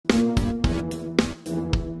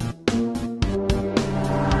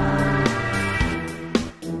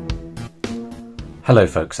Hello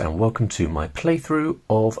folks, and welcome to my playthrough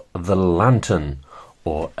of The Lantern,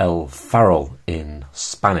 or El Farol in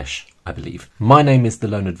Spanish, I believe. My name is The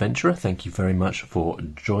Lone Adventurer. Thank you very much for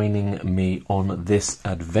joining me on this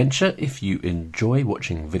adventure. If you enjoy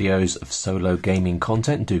watching videos of solo gaming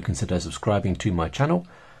content, do consider subscribing to my channel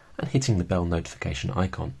and hitting the bell notification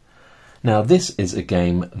icon. Now, this is a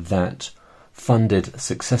game that funded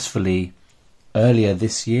successfully earlier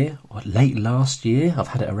this year, or late last year. I've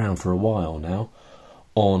had it around for a while now,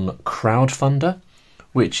 on Crowdfunder,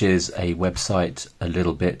 which is a website a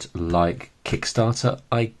little bit like Kickstarter,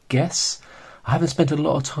 I guess. I haven't spent a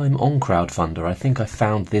lot of time on Crowdfunder. I think I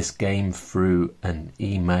found this game through an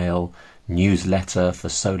email newsletter for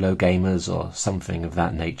solo gamers or something of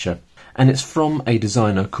that nature. And it's from a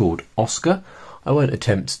designer called Oscar. I won't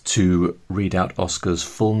attempt to read out Oscar's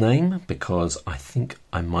full name because I think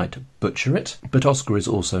I might butcher it. But Oscar is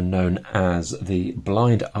also known as the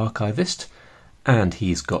Blind Archivist, and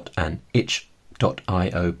he's got an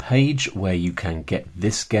itch.io page where you can get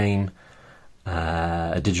this game,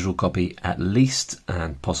 a digital copy at least,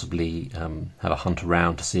 and possibly have a hunt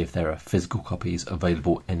around to see if there are physical copies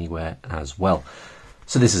available anywhere as well.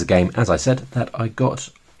 So this is a game, as I said, that I got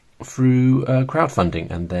through crowdfunding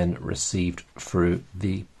and then received through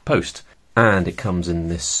the post. And it comes in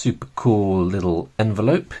this super cool little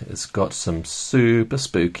envelope. It's got some super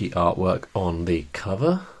spooky artwork on the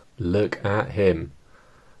cover. Look at him.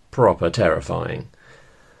 Proper terrifying.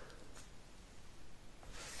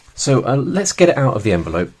 So let's get it out of the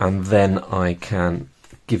envelope and then I can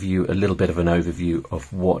give you a little bit of an overview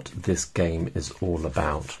of what this game is all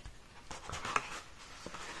about.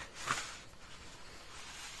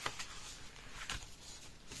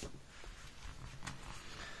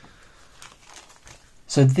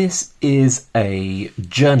 So this is a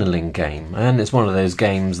journaling game, and it's one of those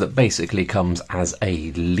games that basically comes as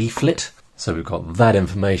a leaflet. So we've got that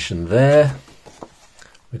information there,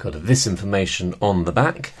 we've got this information on the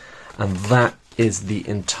back, and that is the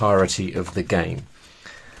entirety of the game.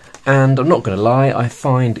 And I'm not going to lie, I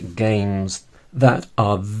find games that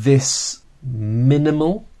are this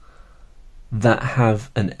minimal, that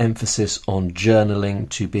have an emphasis on journaling,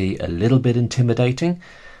 to be a little bit intimidating.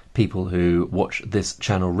 People who watch this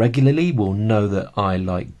channel regularly will know that I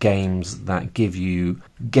like games that give you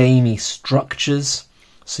gamey structures,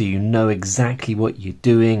 so you know exactly what you're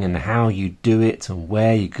doing and how you do it and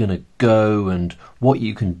where you're going to go and what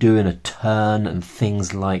you can do in a turn and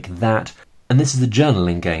things like that. And this is a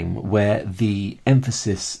journaling game where the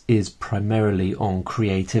emphasis is primarily on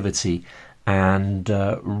creativity and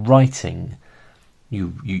writing.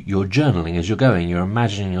 You're journaling as you're going, you're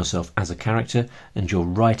imagining yourself as a character and you're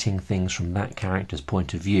writing things from that character's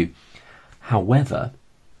point of view. However,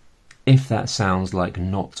 if that sounds like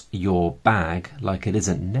not your bag, like it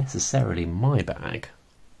isn't necessarily my bag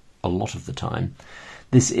a lot of the time,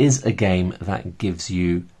 this is a game that gives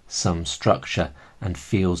you some structure and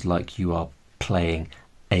feels like you are playing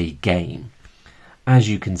a game. As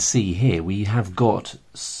you can see here, we have got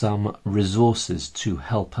some resources to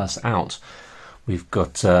help us out. We've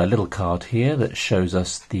got a little card here that shows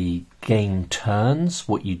us the game turns,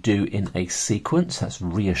 what you do in a sequence. That's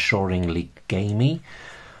reassuringly gamey.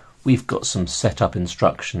 We've got some setup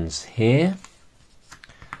instructions here.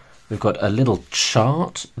 We've got a little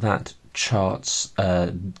chart that charts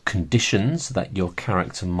conditions that your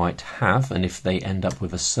character might have, and if they end up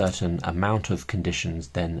with a certain amount of conditions,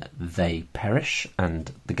 then they perish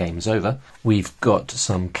and the game's over. We've got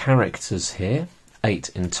some characters here. 8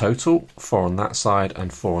 in total, 4 on that side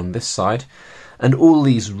and 4 on this side, and all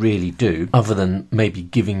these really do, other than maybe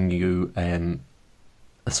giving you a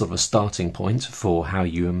sort of a starting point for how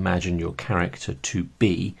you imagine your character to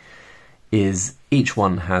be, is each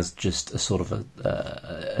one has just a sort of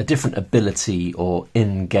a different ability or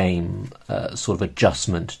in-game sort of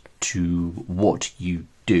adjustment to what you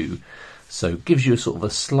do. So it gives you a sort of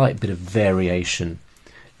a slight bit of variation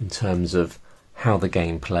in terms of how the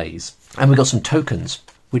game plays. And we've got some tokens,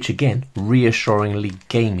 which again, reassuringly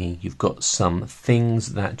gamey. You've got some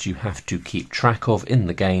things that you have to keep track of in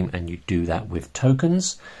the game, and you do that with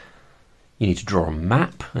tokens. You need to draw a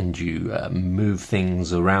map, and you move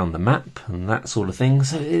things around the map, and that sort of thing.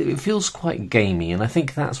 So it feels quite gamey, and I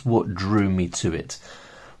think that's what drew me to it.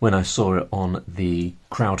 When I saw it on the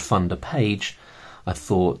Crowdfunder page, I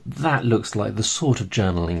thought, that looks like the sort of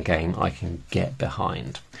journaling game I can get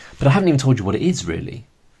behind. But I haven't even told you what it is, really.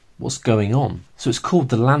 What's going on? So it's called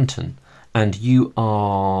The Lantern, and you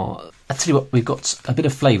are... I'll tell you what, we've got a bit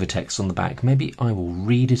of flavour text on the back. Maybe I will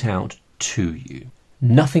read it out to you.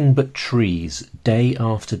 Nothing but trees, day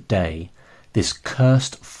after day. This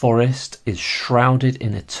cursed forest is shrouded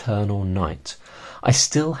in eternal night. I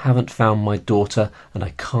still haven't found my daughter, and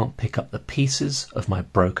I can't pick up the pieces of my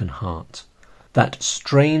broken heart. That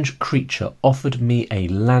strange creature offered me a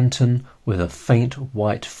lantern with a faint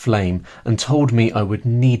white flame and told me I would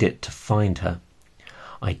need it to find her.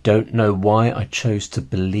 I don't know why I chose to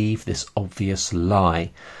believe this obvious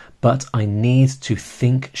lie, but I need to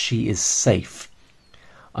think she is safe.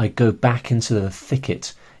 I go back into the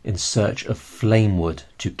thicket in search of flamewood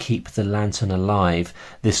to keep the lantern alive.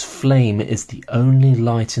 This flame is the only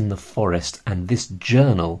light in the forest, and this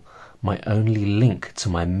journal my only link to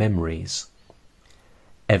my memories.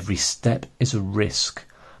 Every step is a risk.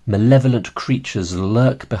 Malevolent creatures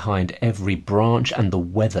lurk behind every branch, and the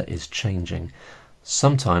weather is changing.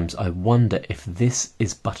 Sometimes I wonder if this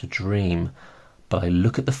is but a dream, but I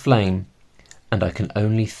look at the flame, and I can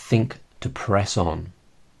only think to press on.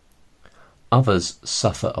 Others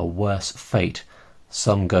suffer a worse fate.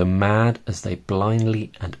 Some go mad as they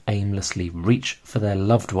blindly and aimlessly reach for their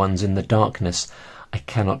loved ones in the darkness. I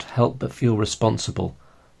cannot help but feel responsible,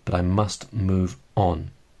 but I must move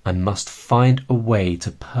on. I must find a way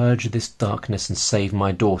to purge this darkness and save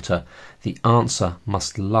my daughter. The answer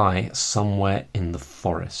must lie somewhere in the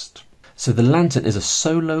forest. So The Lantern is a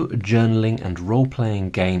solo journaling and role-playing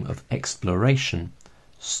game of exploration,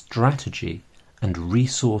 strategy, and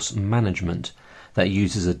resource management that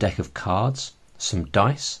uses a deck of cards, some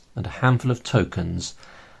dice, and a handful of tokens.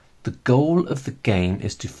 The goal of the game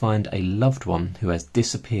is to find a loved one who has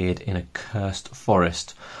disappeared in a cursed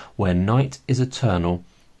forest where night is eternal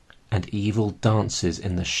and evil dances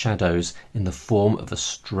in the shadows in the form of a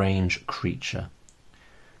strange creature.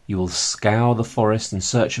 You will scour the forest in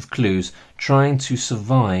search of clues, trying to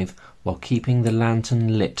survive while keeping the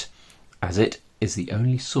lantern lit, as it is the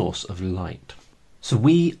only source of light. So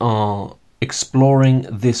we are exploring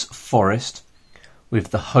this forest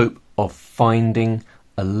with the hope of finding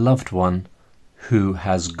a loved one who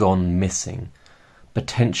has gone missing,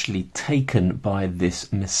 potentially taken by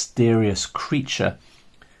this mysterious creature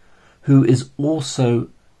who is also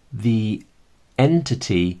the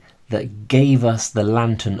entity that gave us the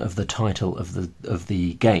lantern of the title of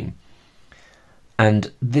the game.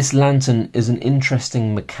 And this lantern is an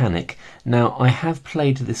interesting mechanic. Now, I have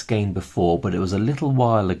played this game before, but it was a little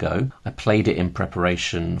while ago. I played it in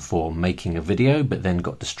preparation for making a video, but then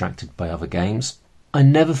got distracted by other games. I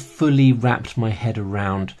never fully wrapped my head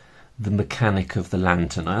around the mechanic of the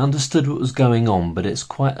lantern. I understood what was going on, but it's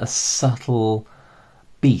quite a subtle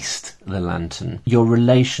beast, the lantern. Your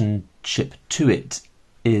relationship to it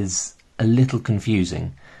is a little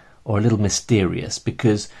confusing or a little mysterious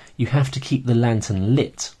because you have to keep the lantern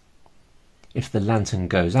lit. If the lantern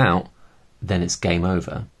goes out, then it's game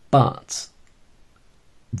over. But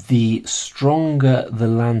the stronger the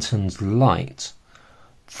lantern's light,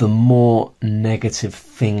 the more negative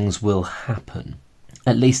things will happen.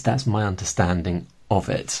 At least that's my understanding of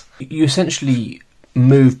it. You essentially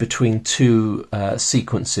move between two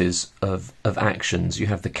sequences of actions. You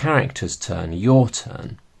have the character's turn, your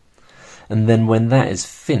turn, and then when that is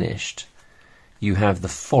finished, you have the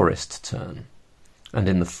forest turn. And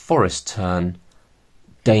in the forest turn,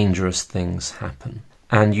 dangerous things happen.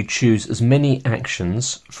 And you choose as many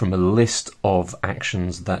actions from a list of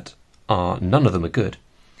actions that are, none of them are good,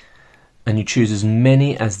 and you choose as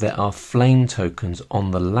many as there are flame tokens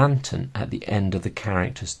on the lantern at the end of the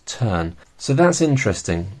character's turn. So that's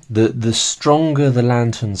interesting. The stronger the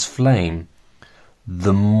lantern's flame,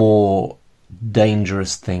 the more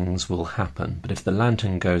dangerous things will happen. But if the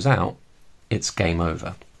lantern goes out, it's game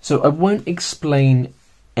over. So I won't explain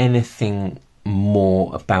anything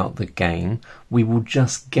more about the game. We will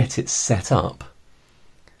just get it set up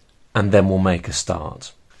and then we'll make a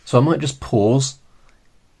start. So I might just pause,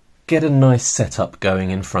 get a nice setup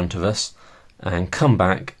going in front of us, and come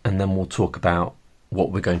back, and then we'll talk about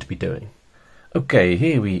what we're going to be doing. Okay,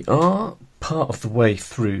 here we are, part of the way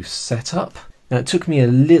through setup. Now, it took me a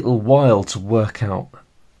little while to work out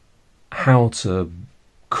how to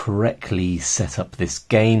correctly set up this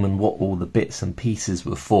game and what all the bits and pieces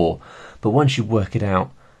were for, but once you work it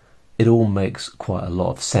out, it all makes quite a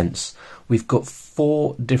lot of sense. We've got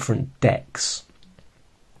 4 different decks.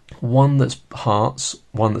 One that's hearts,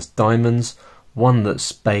 one that's diamonds, one that's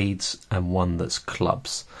spades, and one that's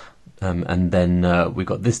clubs. And then we've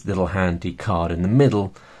got this little handy card in the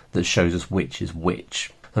middle that shows us which is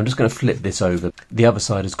which. I'm just going to flip this over. The other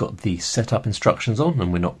side has got the setup instructions on,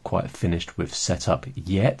 and we're not quite finished with setup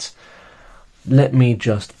yet. Let me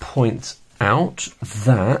just point out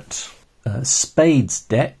that spades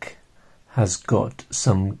deck has got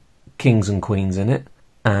some kings and queens in it,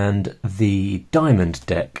 and the diamond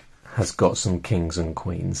deck has got some kings and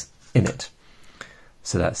queens in it.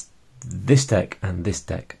 So that's this deck and this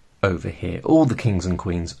deck over here. All the kings and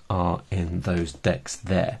queens are in those decks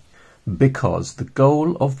there, because the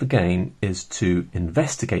goal of the game is to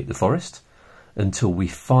investigate the forest until we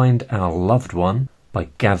find our loved one by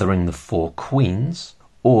gathering the 4 queens,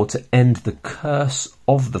 or to end the curse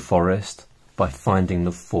of the forest by finding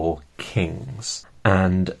the 4 kings.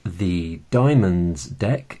 And the diamonds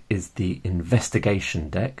deck is the investigation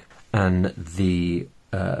deck, and the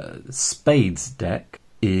spades deck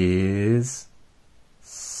is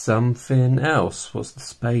something else. What's the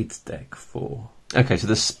spades deck for? Okay, so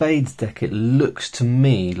the spades deck, it looks to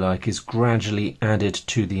me like is gradually added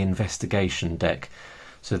to the investigation deck.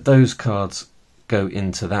 So those cards go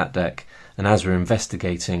into that deck, and as we're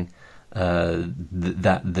investigating,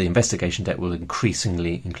 the investigation deck will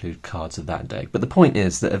increasingly include cards of that deck. But the point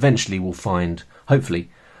is that eventually we'll find, hopefully,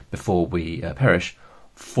 before we perish,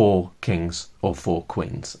 4 kings or 4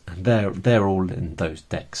 queens, and they're all in those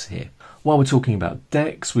decks here. While we're talking about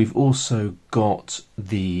decks, we've also got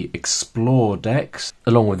the Explore decks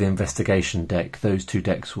along with the Investigation deck. Those 2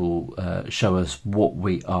 decks will show us what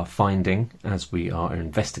we are finding as we are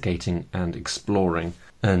investigating and exploring.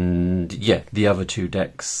 And yeah, the other 2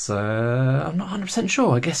 decks, I'm not 100%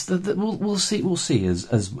 sure. I guess that we'll see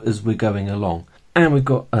as we're going along. And we've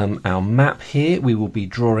got our map here. We will be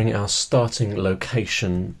drawing our starting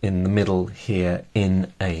location in the middle here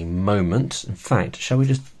in a moment. In fact, shall we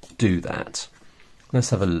just do that? Let's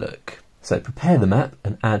have a look. So prepare the map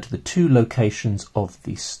and add the 2 locations of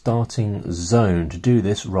the starting zone. To do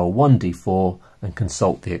this, roll 1d4 and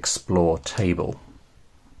consult the Explore table.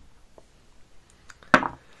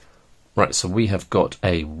 Right, so we have got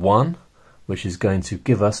a 1, which is going to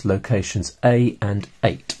give us locations A and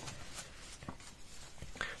 8.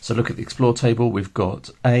 So look at the Explore table. We've got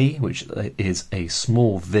A, which is a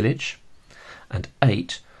small village, and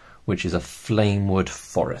 8, which is a flamewood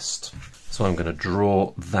forest. So I'm going to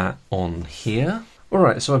draw that on here.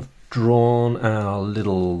 Alright, so I've drawn our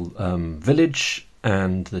little village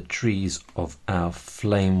and the trees of our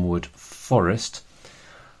flamewood forest.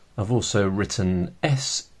 I've also written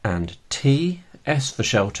S and T, S for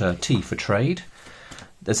shelter, T for trade.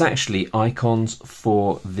 There's actually icons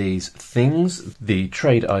for these things. The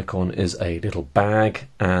trade icon is a little bag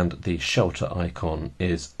and the shelter icon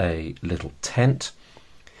is a little tent.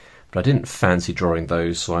 But I didn't fancy drawing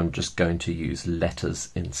those, so I'm just going to use letters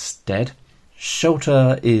instead.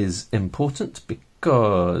 Shelter is important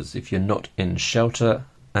because if you're not in shelter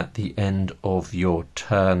at the end of your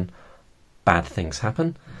turn, bad things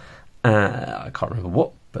happen. I can't remember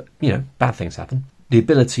what, but you know, bad things happen. The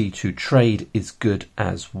ability to trade is good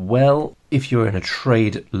as well. If you're in a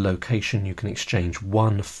trade location, you can exchange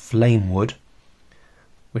 1 flamewood,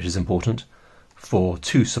 which is important, for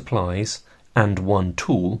 2 supplies and 1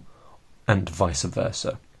 tool, and vice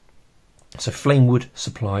versa. So flamewood,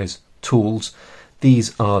 supplies, tools,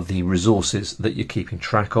 these are the resources that you're keeping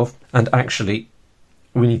track of. And actually,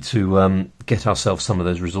 we need to get ourselves some of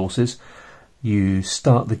those resources. You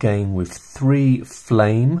start the game with 3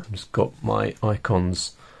 flame. I've just got my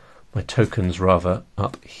icons, my tokens rather,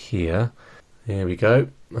 up here. Here we go.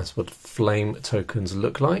 That's what flame tokens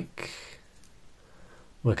look like.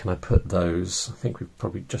 Where can I put those? I think we've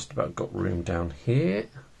probably just about got room down here.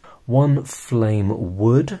 1 flame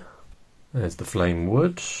wood. There's the flame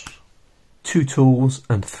wood. 2 tools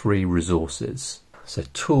and 3 resources. So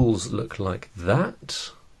tools look like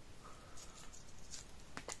that.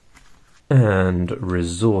 And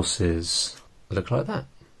resources look like that.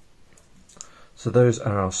 So those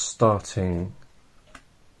are our starting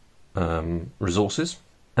resources.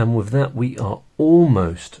 And with that, we are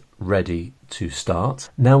almost ready to start.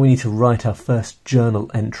 Now we need to write our first journal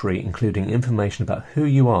entry, including information about who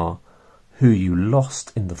you are, who you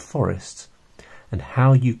lost in the forest, and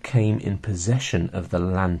how you came in possession of the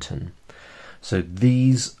lantern. So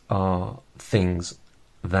these are things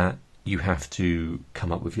that you have to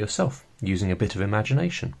come up with yourself, using a bit of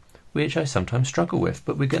imagination, which I sometimes struggle with,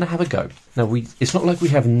 but we're going to have a go. Now, it's not like we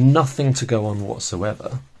have nothing to go on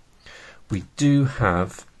whatsoever. We do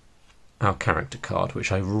have our character card,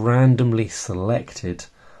 which I randomly selected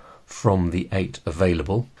from the 8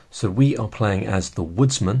 available. So we are playing as the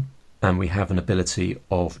woodsman, and we have an ability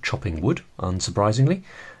of chopping wood, unsurprisingly.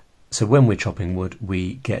 So when we're chopping wood,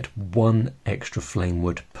 we get 1 extra flame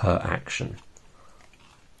wood per action.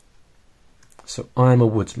 So I'm a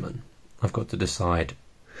woodsman. I've got to decide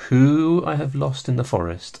who I have lost in the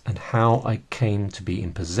forest and how I came to be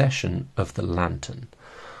in possession of the lantern.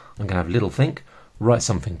 I'm going to have a little think, write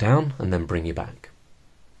something down, and then bring you back.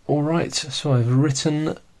 Alright, so I've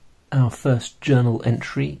written our first journal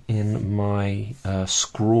entry in my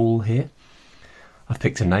scrawl here. I've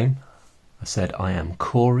picked a name. I said, I am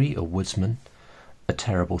Corey, a woodsman. A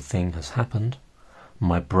terrible thing has happened.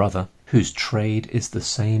 My brother, whose trade is the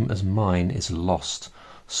same as mine, is lost,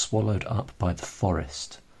 swallowed up by the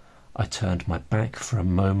forest. I turned my back for a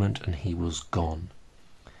moment and he was gone.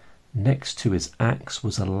 Next to his axe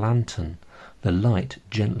was a lantern, the light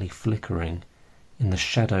gently flickering. In the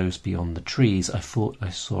shadows beyond the trees I thought I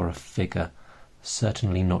saw a figure,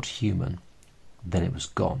 certainly not human. Then it was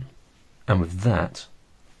gone. And with that,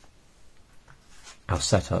 our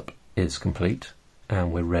setup is complete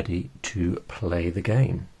and we're ready to play the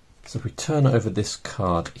game. So if we turn over this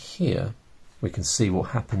card here, we can see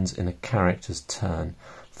what happens in a character's turn.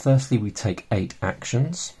 Firstly, we take 8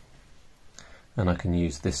 actions, and I can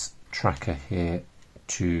use this tracker here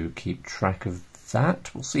to keep track of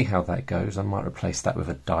that. We'll see how that goes. I might replace that with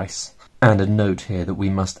a dice. And a note here that we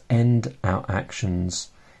must end our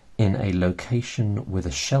actions in a location with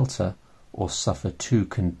a shelter or suffer 2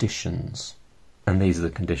 conditions. And these are the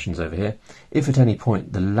conditions over here. If at any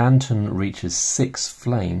point the lantern reaches 6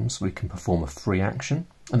 flames, we can perform a free action.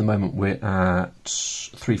 At the moment we're at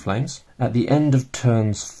 3 flames. At the end of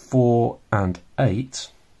turns 4 and 8,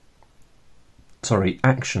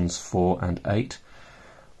 actions 4 and 8,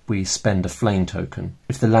 we spend a flame token.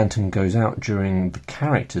 If the lantern goes out during the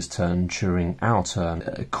character's turn, during our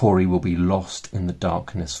turn, Corey will be lost in the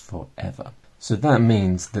darkness forever. So that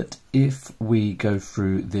means that if we go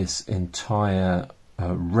through this entire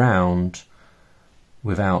round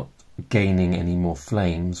without gaining any more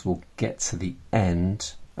flames, we'll get to the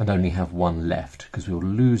end and only have 1 left, because we'll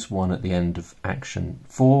lose 1 at the end of action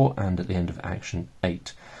 4 and at the end of action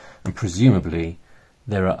 8. And presumably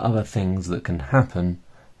there are other things that can happen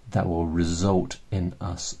that will result in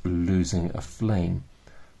us losing a flame.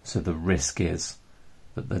 So the risk is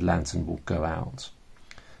that the lantern will go out.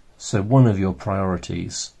 So one of your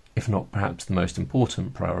priorities, if not perhaps the most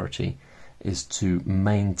important priority, is to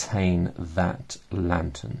maintain that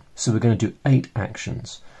lantern. So we're going to do 8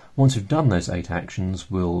 actions. Once we've done those 8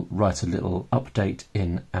 actions, we'll write a little update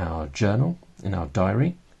in our journal, in our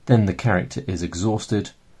diary. Then the character is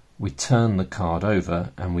exhausted, we turn the card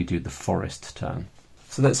over and we do the forest turn.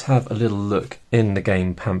 So let's have a little look in the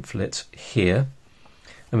game pamphlet here,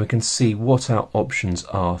 and we can see what our options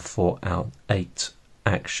are for our 8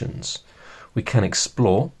 actions. We can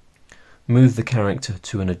explore, move the character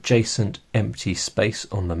to an adjacent empty space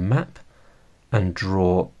on the map and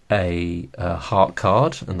draw a heart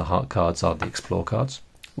card, and the heart cards are the explore cards.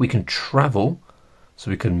 We can travel, so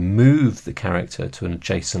we can move the character to an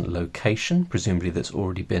adjacent location, presumably that's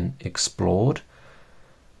already been explored.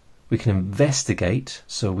 We can investigate,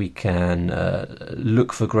 so we can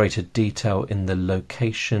look for greater detail in the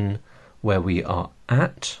location where we are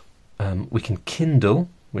at. We can kindle,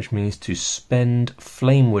 which means to spend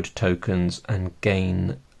flamewood tokens and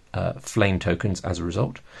gain flame tokens as a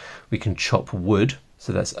result. We can chop wood,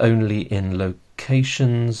 so that's only in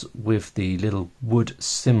locations with the little wood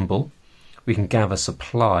symbol. We can gather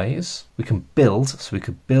supplies. We can build, so we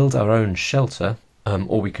could build our own shelter,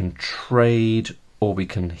 or we can trade, or we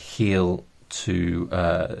can heal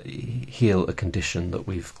to heal a condition that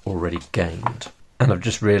we've already gained. And I've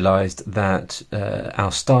just realised that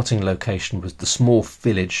our starting location was the small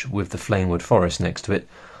village with the flamewood forest next to it.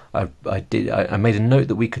 I made a note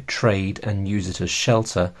that we could trade and use it as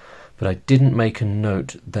shelter, but I didn't make a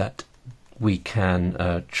note that we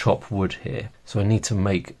can chop wood here. So I need to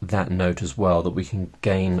make that note as well, that we can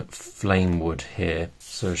gain flamewood here.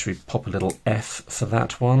 So should we pop a little F for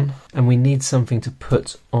that one? And we need something to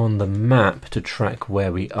put on the map to track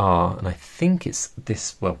where we are. And I think it's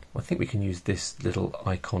this, well, I think we can use this little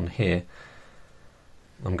icon here.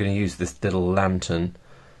 I'm going to use this little lantern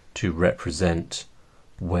to represent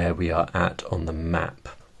where we are at on the map.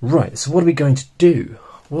 Right, so what are we going to do?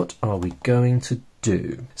 What are we going to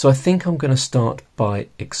do? So I think I'm going to start by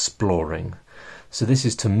exploring. So this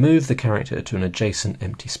is to move the character to an adjacent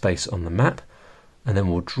empty space on the map, and then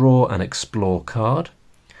we'll draw an explore card.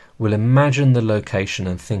 We'll imagine the location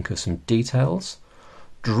and think of some details,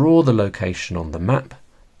 draw the location on the map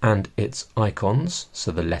and its icons,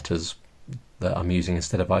 so the letters that I'm using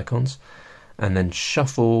instead of icons, and then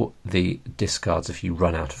shuffle the discards if you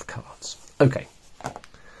run out of cards. Okay,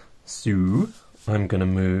 so I'm going to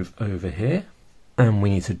move over here and we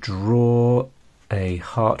need to draw a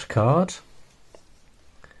heart card.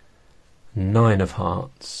 9 of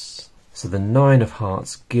hearts. So the 9 of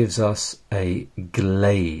hearts gives us a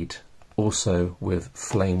glade, also with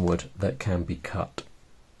flamewood that can be cut.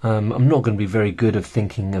 I'm not going to be very good at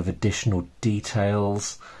thinking of additional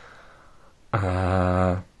details.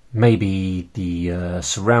 Maybe Maybe the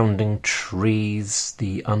surrounding trees,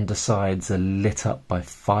 the undersides are lit up by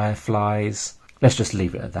fireflies. Let's just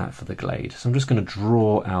leave it at that for the glade. So I'm just going to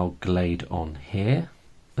draw our glade on here.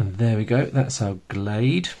 And there we go, that's our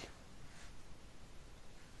glade.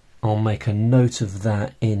 I'll make a note of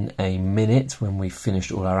that in a minute when we've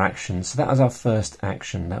finished all our actions. So that was our first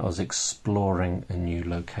action, that was exploring a new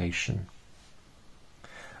location.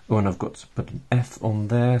 Oh, and I've got to put an F on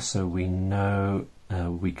there so we know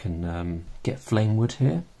we can get flame wood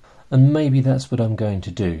here. And maybe that's what I'm going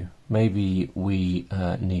to do. Maybe we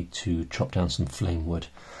need to chop down some flame wood.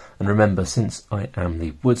 And remember, since I am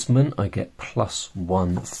the woodsman, I get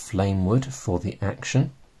 +1 flame wood for the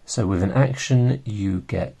action. So with an action, you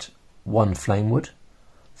get 1 flame wood.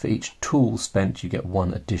 For each tool spent, you get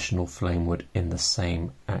 1 additional flame wood in the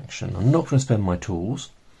same action. I'm not going to spend my tools.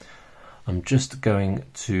 I'm just going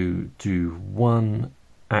to do 1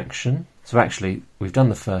 action. So actually, we've done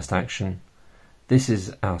the first action. This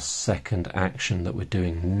is our second action that we're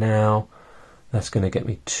doing now. That's going to get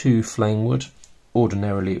me 2 flame wood.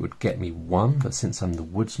 Ordinarily it would get me 1, but since I'm the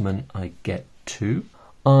woodsman, I get 2.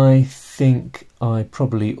 I think I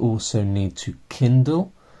probably also need to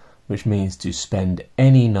kindle, which means to spend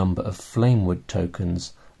any number of flame wood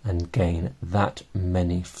tokens and gain that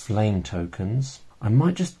many flame tokens. I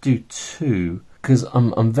might just do 2, because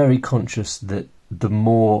I'm very conscious that the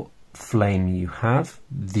more flame you have,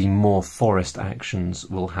 the more forest actions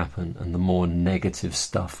will happen and the more negative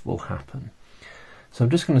stuff will happen. So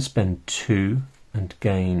I'm just going to spend 2 and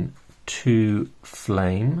gain 2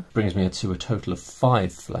 flame. Brings me to a total of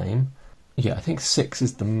 5 flame. Yeah, I think 6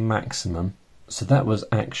 is the maximum. So that was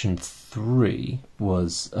action 3,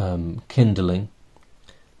 was kindling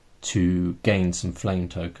to gain some flame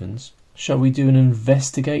tokens. Shall we do an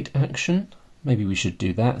investigate action? Maybe we should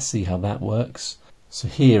do that, see how that works. So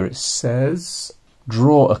here it says,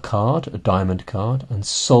 draw a card, a diamond card, and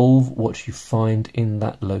solve what you find in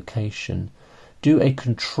that location. Do a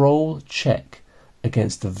control check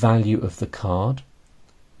against the value of the card,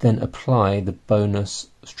 then apply the bonus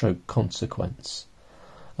 / consequence.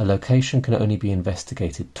 A location can only be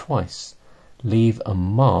investigated twice. Leave a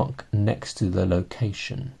mark next to the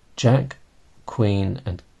location. Jack, Queen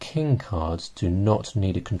and King cards do not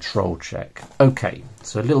need a control check. Okay,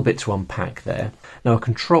 so a little bit to unpack there. Now a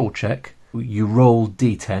control check, you roll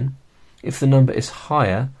d10. If the number is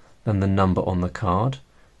higher than the number on the card,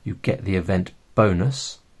 you get the event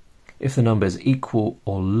bonus. If the number is equal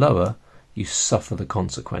or lower, you suffer the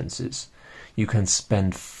consequences. You can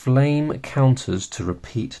spend flame counters to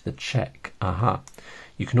repeat the check. Aha.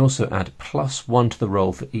 You can also add +1 to the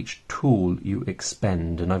roll for each tool you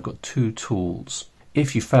expend, and I've got 2 tools.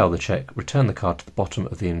 If you fail the check, return the card to the bottom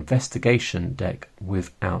of the investigation deck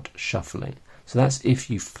without shuffling. So that's if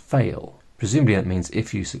you fail. Presumably that means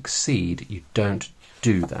if you succeed, you don't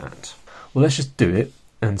do that. Well, let's just do it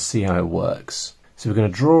and see how it works. So we're going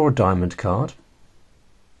to draw a diamond card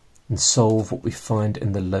and solve what we find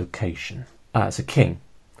in the location. It's a king.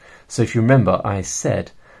 So if you remember, I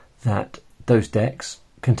said that those decks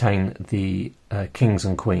contain the kings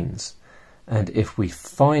and queens. And if we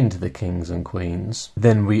find the kings and queens,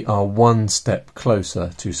 then we are 1 step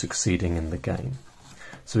closer to succeeding in the game.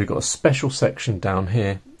 So we've got a special section down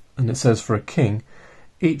here, and it says for a king,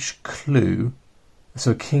 each clue,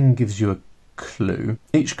 so a king gives you a clue.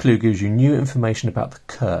 Each clue gives you new information about the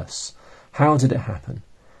curse. How did it happen?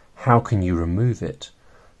 How can you remove it?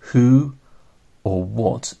 Who or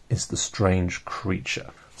what is the strange creature?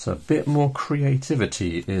 So a bit more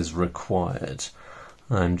creativity is required.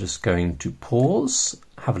 I'm just going to pause,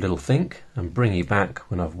 have a little think, and bring you back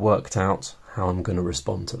when I've worked out how I'm going to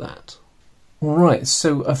respond to that. Alright,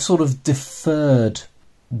 so I've sort of deferred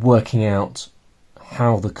working out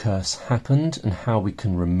how the curse happened and how we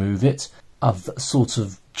can remove it. I've sort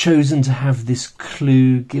of chosen to have this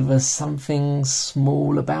clue give us something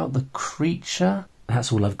small about the creature.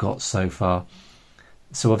 That's all I've got so far.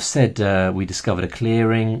 So I've said we discovered a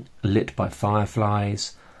clearing lit by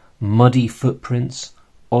fireflies, muddy footprints,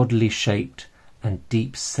 oddly shaped and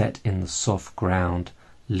deep set in the soft ground,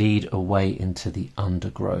 lead away into the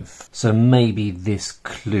undergrowth. So maybe this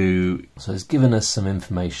clue has given us some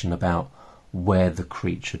information about where the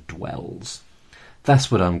creature dwells. That's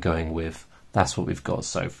what I'm going with. That's what we've got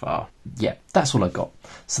so far. Yeah, that's all I got.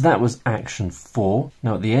 So that was action 4.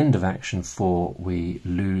 Now at the end of action 4 we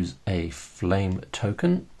lose a flame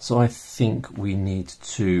token. So I think we need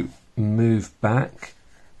to move back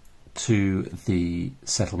to the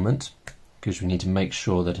settlement, because we need to make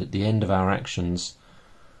sure that at the end of our actions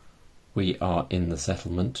we are in the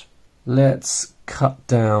settlement. Let's cut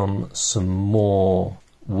down some more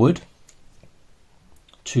wood.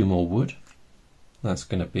 2 more wood. That's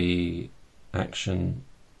going to be action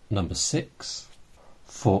number 6.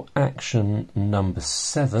 For action number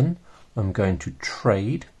 7, I'm going to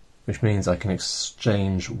trade, which means I can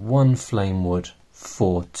exchange 1 flame wood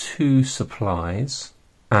for 2 supplies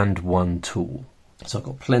and 1 tool. So I've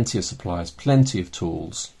got plenty of supplies, plenty of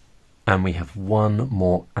tools, and we have 1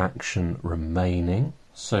 more action remaining.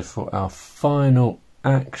 So for our final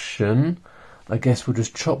action, I guess we'll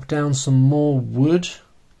just chop down some more wood.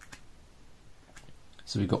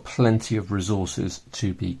 So we've got plenty of resources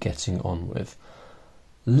to be getting on with.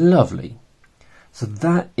 Lovely. So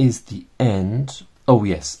that is the end. Oh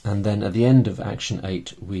yes, and then at the end of action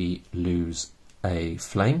 8 we lose a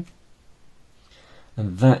flame.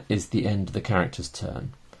 And that is the end of the character's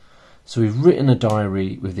turn. So we've written a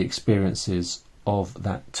diary with the experiences of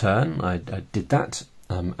that turn. I did that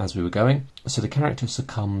as we were going. So the character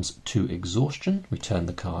succumbs to exhaustion. We turn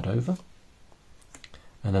the card over.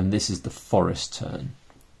 And then this is the forest turn.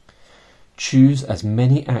 Choose as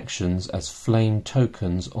many actions as flame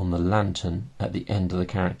tokens on the lantern at the end of the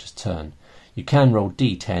character's turn. You can roll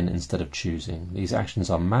d10 instead of choosing. These actions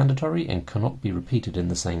are mandatory and cannot be repeated in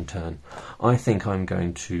the same turn. I think I'm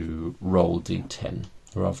going to roll d10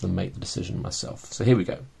 rather than make the decision myself. So here we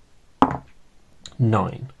go.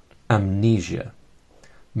 9. Amnesia.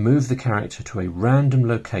 Move the character to a random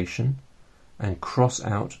location and cross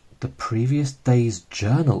out the previous day's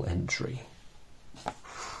journal entry.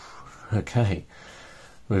 Okay,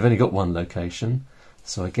 we've only got 1 location,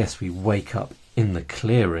 so I guess we wake up in the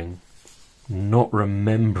clearing, not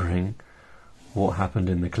remembering what happened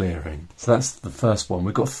in the clearing. So that's the first one.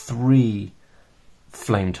 We've got 3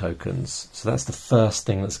 flame tokens, so that's the first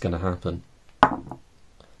thing that's going to happen.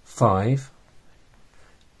 5.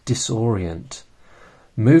 Disorient.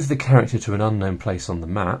 Move the character to an unknown place on the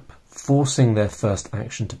map, forcing their first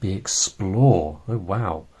action to be explore. Oh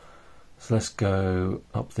wow. So let's go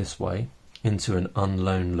up this way into an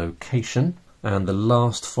unknown location. And the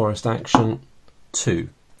last forest action, 2.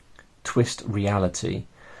 Twist reality.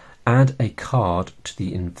 Add a card to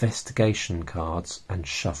the investigation cards and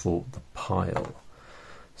shuffle the pile.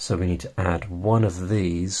 So we need to add 1 of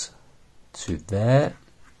these to there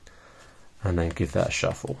and then give that a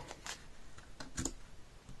shuffle.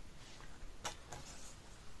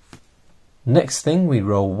 Next thing, we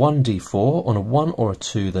roll 1d4. On a 1 or a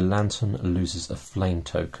 2, the lantern loses a flame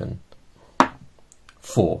token.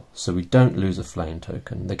 4, so we don't lose a flame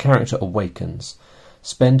token. The character awakens.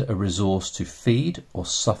 Spend a resource to feed or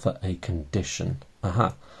suffer a condition.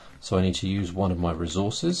 Aha, so I need to use 1 of my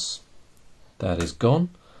resources. That is gone.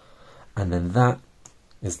 And then that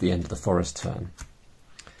is the end of the forest turn.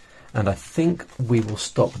 And I think we will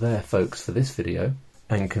stop there, folks, for this video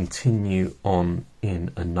and continue on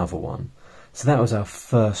in another one. So that was our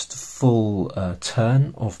first full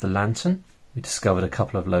turn of the lantern. We discovered a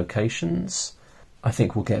couple of locations. I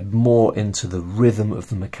think we'll get more into the rhythm of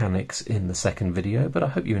the mechanics in the second video, but I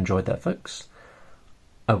hope you enjoyed that, folks.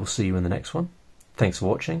 I will see you in the next one. Thanks for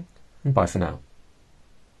watching, and bye for now.